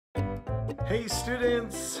Hey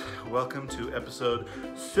students, welcome to episode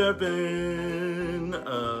 7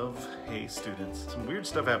 of Hey Students. Some weird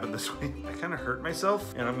stuff happened this week. I kind of hurt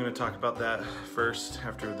myself, and I'm going to talk about that first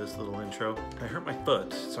after this little intro. I hurt my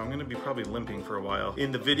foot, so I'm going to be probably limping for a while.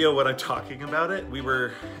 In the video when I'm talking about it, we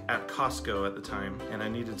were at Costco at the time, and I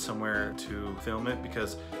needed somewhere to film it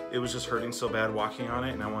because it was just hurting so bad walking on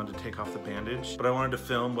it, and I wanted to take off the bandage. But I wanted to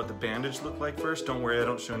film what the bandage looked like first. Don't worry, I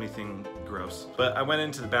don't show anything gross. But I went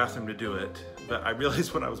into the bathroom to do it, but I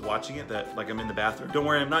realized when I was watching it that like I'm in the bathroom. Don't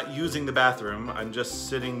worry, I'm not using the bathroom. I'm just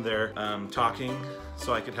sitting there talking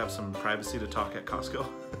so I could have some privacy to talk at Costco.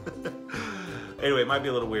 Anyway, it might be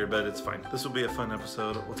a little weird, but it's fine. This will be a fun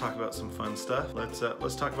episode. We'll talk about some fun stuff.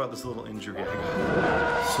 Let's talk about this little injury I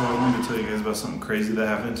got. So I wanted to tell you guys about something crazy that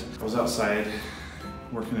happened. I was outside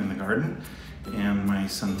working in the garden, and my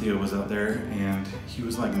son Theo was out there, and he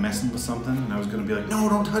was like messing with something, and I was gonna be like, no,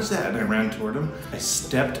 don't touch that, and I ran toward him. I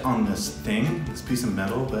stepped on this thing, this piece of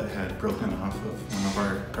metal that had broken off of one of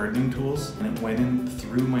our gardening tools, and it went in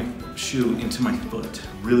through my shoe into my foot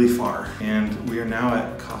really far. And we are now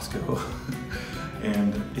at Costco,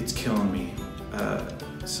 and it's killing me.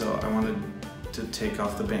 So I wanted to take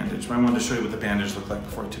off the bandage. I wanted to show you what the bandage looked like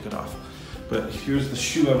before I took it off. But here's the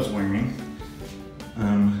shoe I was wearing.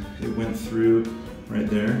 It went through right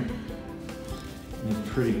there. It's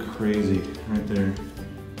pretty crazy right there.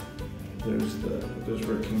 There's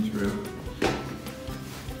where it came through.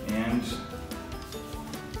 And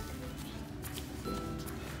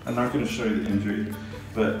I'm not going to show you the injury,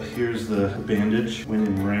 but here's the bandage. Went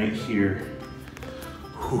in right here.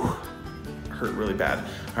 Whew. Hurt really bad.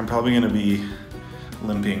 I'm probably going to be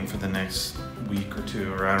limping for the next week or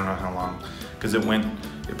two, or I don't know how long, because it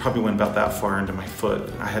probably went about that far into my foot.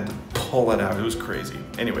 I had to pull it out. It was crazy.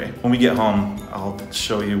 Anyway, when we get home, I'll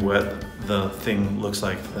show you what the thing looks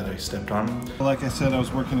like that I stepped on. Like I said, I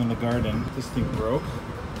was working in the garden. This thing broke,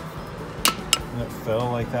 and it fell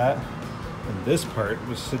like that. And this part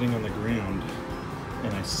was sitting on the ground,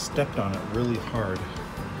 and I stepped on it really hard.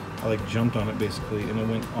 I like jumped on it basically, and it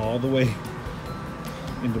went all the way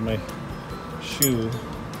into my shoe,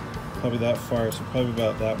 probably that far, so probably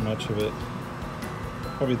about that much of it.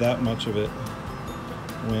 Probably that much of it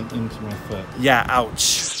went into my foot. Yeah, ouch.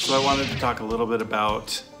 So I wanted to talk a little bit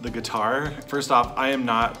about the guitar. First off, I am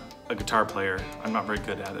not a guitar player. I'm not very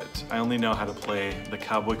good at it. I only know how to play the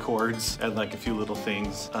cowboy chords and like a few little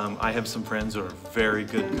things. I have some friends who are very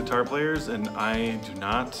good guitar players, and I do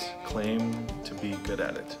not claim to be good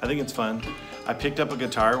at it. I think it's fun. I picked up a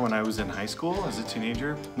guitar when I was in high school as a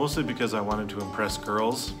teenager, mostly because I wanted to impress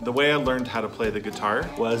girls. The way I learned how to play the guitar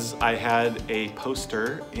was I had a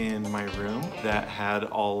poster in my room that had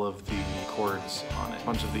all of the chords on it. A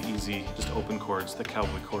bunch of the easy, just open chords, the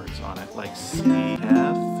cowboy chords on it, like C,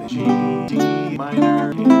 F, G, D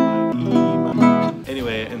minor, A minor, E minor.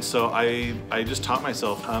 Anyway, and so I just taught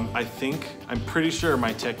myself. I'm pretty sure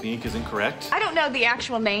my technique is incorrect. I don't know the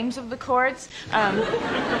actual names of the chords.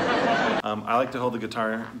 I like to hold the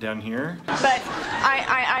guitar down here. But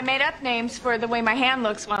I made up names for the way my hand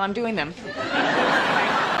looks while I'm doing them.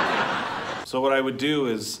 So what I would do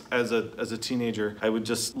is, as a teenager, I would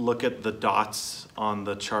just look at the dots on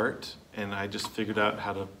the chart, and I just figured out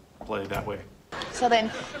how to play that way. So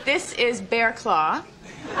then, this is bear claw.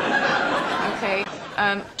 Okay,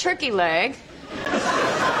 turkey leg,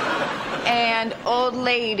 and old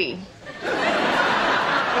lady.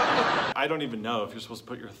 I don't even know if you're supposed to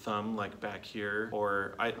put your thumb like back here,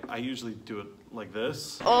 or I usually do it like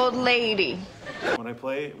this. Old lady. When I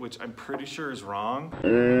play, which I'm pretty sure is wrong.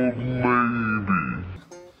 Old lady.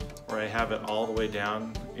 Or I have it all the way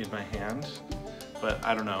down in my hand, but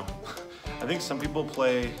I don't know. I think some people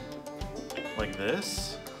play like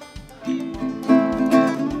this.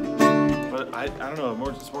 But I don't know,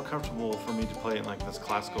 it's more comfortable for me to play in like this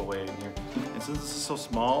classical way in here. And since this is so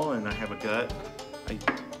small and I have a gut, I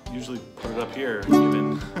usually put it up here,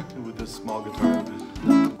 even with this small guitar.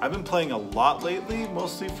 I've been playing a lot lately,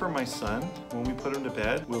 mostly for my son. When we put him to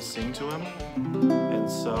bed, we'll sing to him. And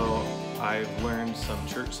so I've learned some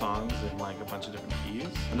church songs in like a bunch of different keys.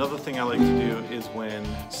 Another thing I like to do is when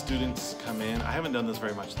students come in, I haven't done this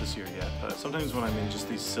very much this year yet, but sometimes when I'm in just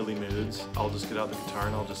these silly moods, I'll just get out the guitar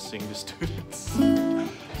and I'll just sing to students.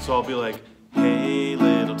 So I'll be like, hey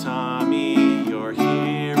little Tommy, you're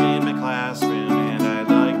here in my classroom, and I'd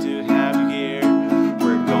like to have you here.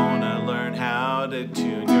 We're gonna learn how to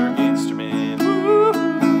tune your instrument.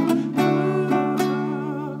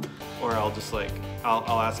 Or I'll just like,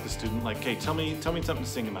 I'll ask a student like, okay, tell me something to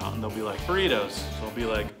sing about, and they'll be like, burritos. So I'll be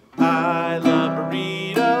like, I love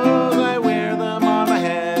burritos, I wear them on my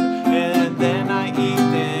head, and then I eat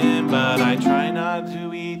them, but I try not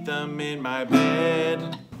to eat keep them in my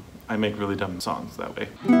bed. I make really dumb songs that way.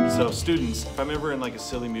 So students, if I'm ever in like a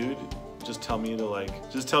silly mood, just tell me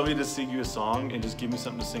to sing you a song and just give me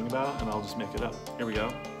something to sing about and I'll just make it up. Here we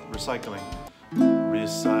go. Recycling.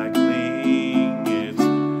 Recycling,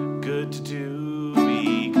 it's good to do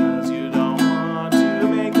because you don't want to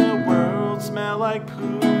make the world smell like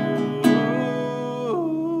poo.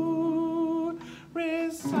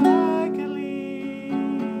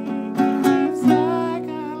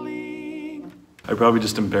 I probably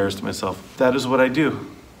just embarrassed myself. That is what I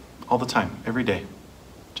do all the time, every day.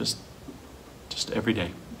 Just every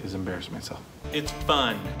day is embarrass myself. It's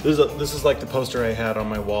fun. This is like the poster I had on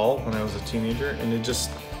my wall when I was a teenager, and it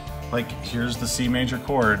just, like, here's the C major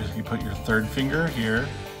chord. You put your third finger here,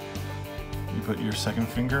 you put your second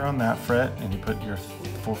finger on that fret, and you put your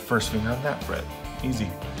first finger on that fret. Easy.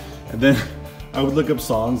 And then I would look up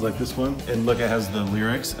songs like this one, and look, it has the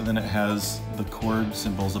lyrics, and then it has the chord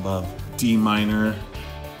symbols above. D minor,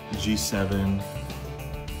 G7,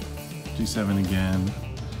 G7 again.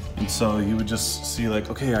 And so you would just see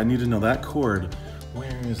like, okay, I need to know that chord.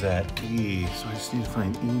 Where is that? E. So I just need to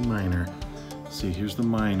find E minor. Let's see, here's the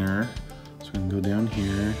minor. So we can go down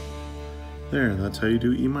here. There, that's how you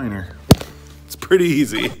do E minor. It's pretty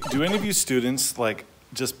easy. Do any of you students like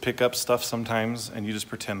just pick up stuff sometimes and you just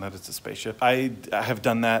pretend that it's a spaceship? I have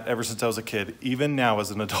done that ever since I was a kid. Even now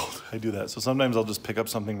as an adult, I do that. So sometimes I'll just pick up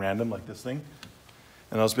something random like this thing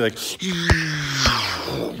and I'll just be like,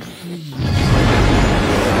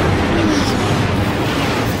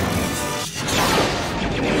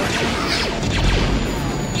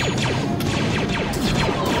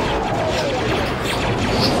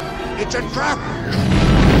 It's a trap!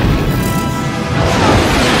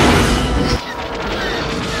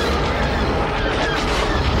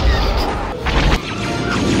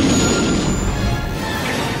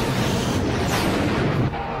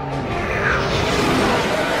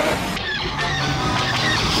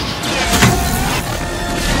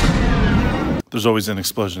 there's always an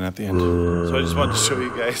explosion at the end. So I just wanted to show you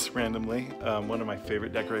guys randomly one of my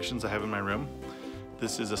favorite decorations I have in my room.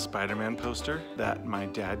 This is a Spider-Man poster that my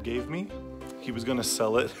dad gave me. He was gonna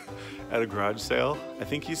sell it at a garage sale. I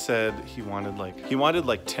think he said he wanted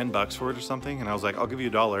like 10 bucks for it or something, and I was like, I'll give you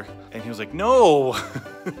 $1. And he was like, no!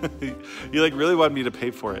 He like really wanted me to pay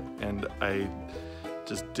for it, and I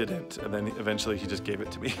just didn't. And then eventually he just gave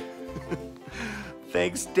it to me.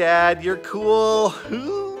 Thanks, Dad, you're cool.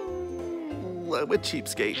 I'm a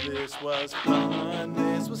cheapskate. This was fun,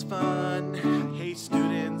 this was fun. Hey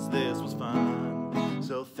students, this was fun.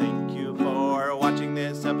 So thank you for watching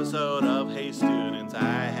this episode of Hey Students.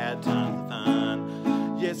 I had tons of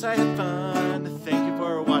fun. Yes, I had fun. Thank you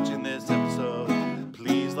for watching this episode.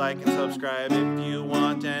 Please like and subscribe if you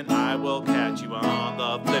want, and I will catch you on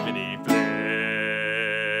the flippity flip.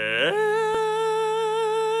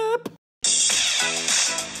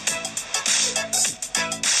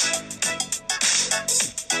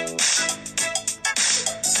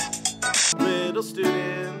 Little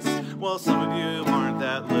students, well, some of you aren't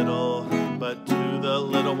that little, but to the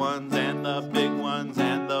little ones and the big ones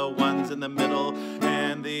and the ones in the middle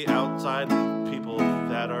and the outside people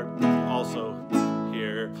that are also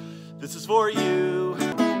here, this is for you.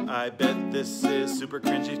 I bet this is super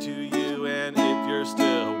cringy to you, and if you're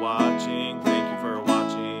still watching, thank you for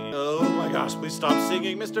watching. Oh my gosh, please stop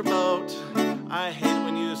singing, Mr. Vote. I hate it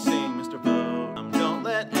when you sing, Mr. Vote. Don't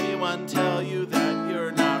let anyone tell you that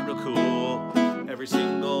you're not real cool. Every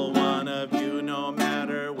single one of you, no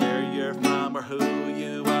matter where you're from or who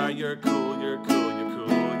you are, you're cool, you're cool, you're cool,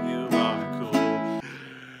 you are cool.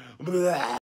 Blah.